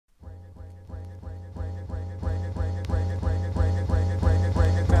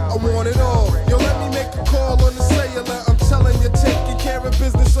I want it all. Yo, let me make a call on the cellular. I'm telling you, taking care of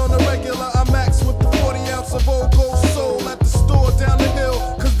business on the regular. I max with the 40 ounce of old gold soul at the store down the hill,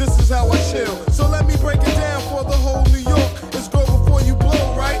 cause this is how I chill. So let me break it down for the whole New York. It's grow before you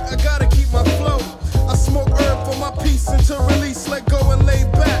blow, right? I gotta keep my flow. I smoke herb for my peace until release, let go and lay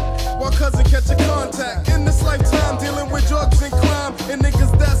back while cousin catch a contact. In this lifetime, dealing with drugs and crime, and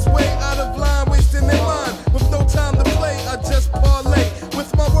niggas that's way out of line, wasting their mind with no time to play. I just parlay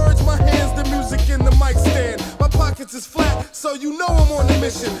with my words, my hands, the music in the mic stand. My pockets is flat, so you know I'm on a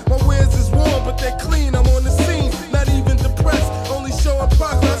mission. My wares is warm, but they're clean. I'm on the scene, not even depressed, only showing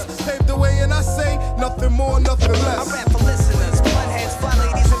progress. Paved the way, and I say nothing more, nothing less. I rap for listeners, bloodheads, fine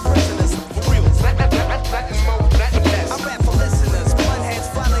ladies, and prisoners. For real, nothing more, nothing less. I rap for listeners, bloodheads,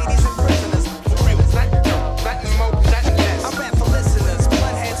 fine ladies, and prisoners. For real, nothing more, nothing less. I rap for listeners,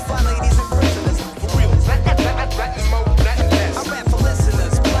 bloodheads, fine ladies, and prisoners. For real, nothing more, nothing less. I rap for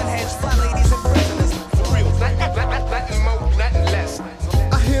listeners, bloodheads, fine ladies, and prisoners. For real, nothing more, nothing less.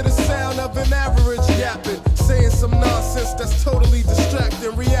 I hear the sound of an average yapping, saying some nonsense that's totally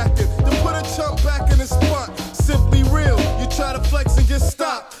distracting, reacting to put a chump back in his spot. Simply real, you try to flex and get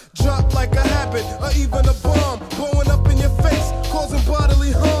stopped. Drop like a habit, or even a bomb, blowing up in your face, causing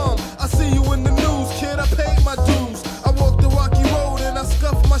bodily harm. I see you in the news, kid, I paid my dues. I walked the rocky road and I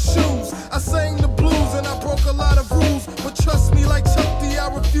scuffed my shoes. I sang the blues and I broke a lot of rules, but trust me, like Chuck D,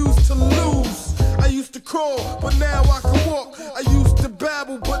 I refuse to lose. I used to crawl, but now I can walk. I used to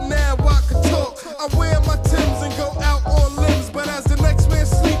babble, but now I can talk. I wear my Timbs and go out on limbs, but as the next man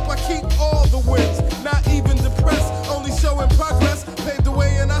sleep, I keep all the wins. Not even depressed, only showing progress. Paved the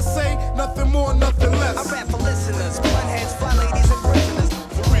way and I say nothing more, nothing less. I rap for listeners, bloodheads, fine ladies, and prisoners.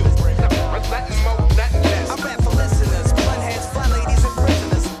 For real, nothing more, nothing less. I rap for listeners, bloodheads, fine ladies, and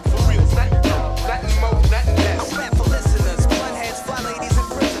prisoners. For real, nothing more, nothing less. I rap for listeners, bloodheads, fine ladies, and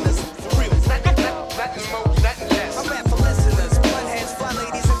prisoners. For real, nothing more, nothing less. I rap for listeners, bloodheads, fine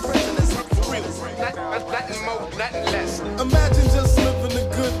ladies, and prisoners. For real, nothing more, nothing less. Imagine just living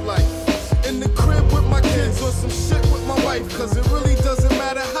a good life in the crib with my kids or some shit with my wife, cause it really doesn't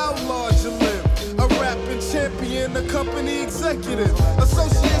matter how large you live. A rapping champion, a company executive.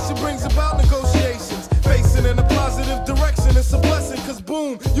 Association brings about negotiations, facing in a positive direction. It's a blessing, cause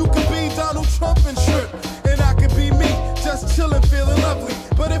boom, you could be Donald Trump and trip, and I could be me, just chilling, feeling lovely.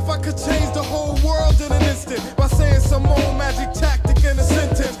 But if I could change the whole world in an instant by saying some old magic tactic in a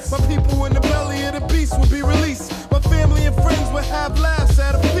sentence, my people